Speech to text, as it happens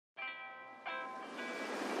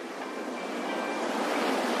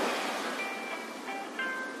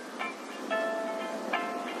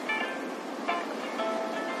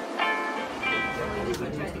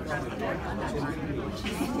Let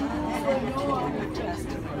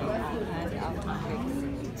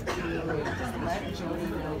Jody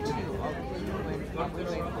know too, when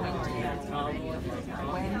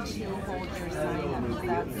to hold your sign up.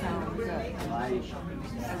 That sounds good.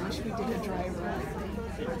 I wish we did a dry run.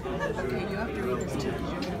 Okay, you have to read this too,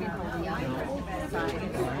 because you're going to be holding your sign.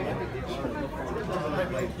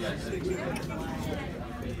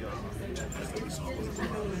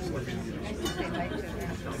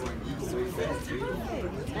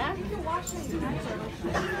 After washing,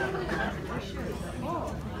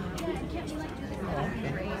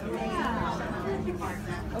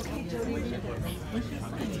 okay, Jody, read this.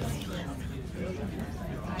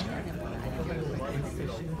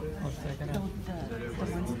 The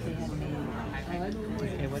ones that they had made.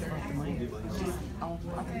 Okay, what about the money? I'll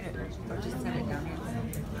put it, or just set it down here.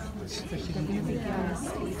 They're going to be on a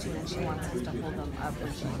stage and she wants us to hold them up.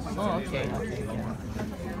 Oh, okay.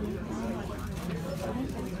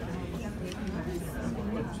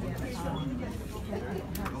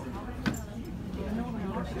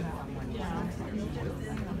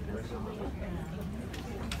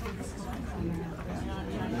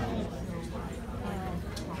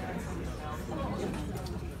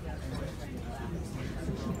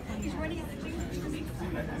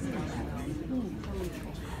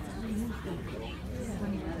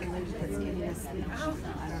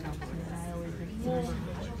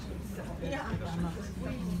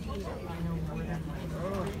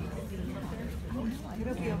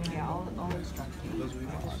 It'll be okay. I'll instruct you.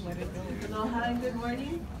 Aloha and good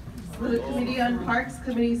morning. Will the Committee on Parks,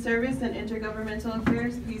 Community Service, and Intergovernmental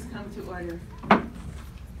Affairs please come to order?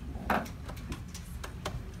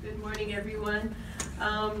 Good morning, everyone.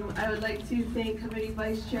 I would like to thank Committee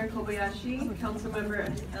Vice Chair Kobayashi, Councilmember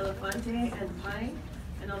Elefante and Pine,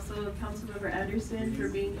 and also Councilmember Anderson for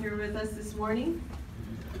being here with us this morning.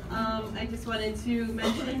 I just wanted to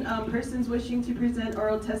mention persons wishing to present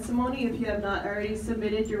oral testimony. If you have not already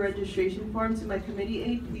submitted your registration form to my committee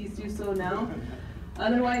aide, please do so now.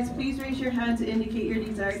 Otherwise, please raise your hand to indicate your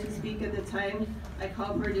desire to speak at the time I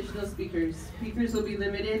call for additional speakers. Speakers will be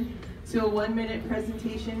limited to a 1-minute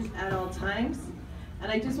presentation at all times.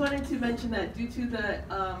 And I just wanted to mention that due to the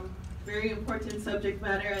very important subject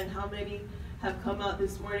matter and how many have come out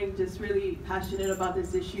this morning just really passionate about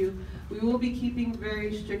this issue, we will be keeping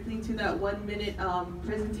very strictly to that 1-minute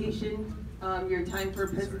presentation, your time for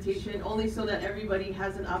presentation, only so that everybody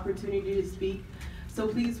has an opportunity to speak. So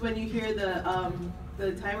please, when you hear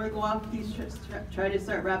the timer go off, please try to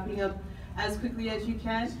start wrapping up as quickly as you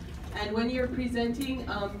can. And when you're presenting,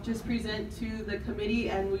 just present to the committee,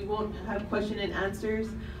 and we won't have question and answers.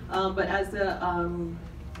 But as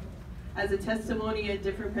a testimony and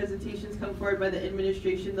different presentations come forward by the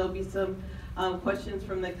administration, there'll be some questions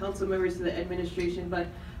from the council members to the administration. But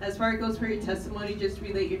as far as it goes for your testimony, just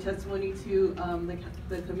relate your testimony to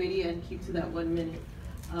the committee and keep to that 1-minute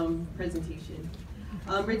presentation.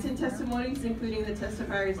 Written testimonies, including the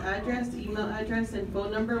testifier's address, email address, and phone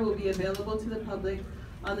number, will be available to the public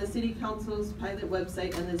on the City Council's pilot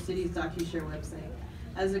website and the city's DocuShare website.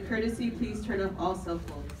 As a courtesy, please turn off all cell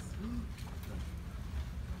phones.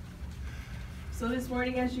 So this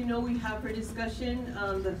morning, as you know, we have for discussion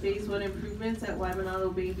the Phase 1 improvements at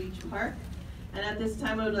Waimanalo Bay Beach Park. And at this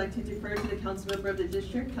time, I would like to defer to the council member of the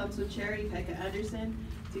district, Council Chair Ikaika Anderson,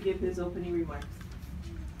 to give his opening remarks.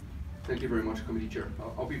 Thank you very much, Committee Chair.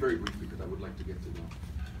 I'll be very brief because I would like to get to the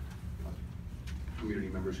community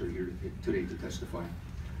members who are here today to testify.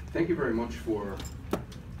 Thank you very much for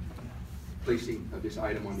placing this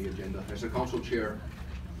item on the agenda. As a council chair,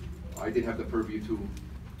 I did have the purview to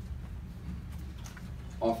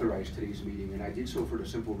authorize today's meeting, and I did so for the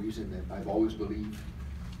simple reason that I've always believed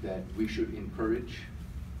that we should encourage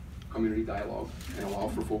community dialogue and allow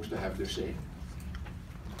for folks to have their say.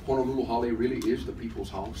 Honolulu Hale really is the people's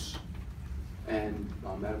house, and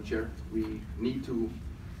Madam Chair, we need to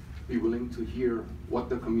be willing to hear what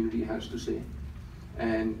the community has to say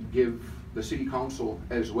and give the City Council,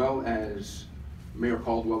 as well as Mayor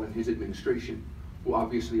Caldwell and his administration, who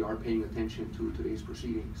obviously are paying attention to today's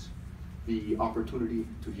proceedings, the opportunity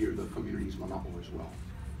to hear the community's manapo as well.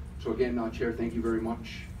 So again, Chair, thank you very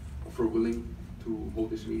much for willing to hold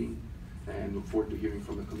this meeting, and look forward to hearing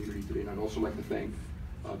from the community today. And I'd also like to thank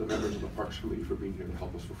the members of the Parks Committee for being here to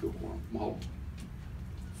help us fulfill quorum. Mahalo.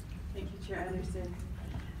 Thank you, Chair Anderson.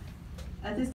 At this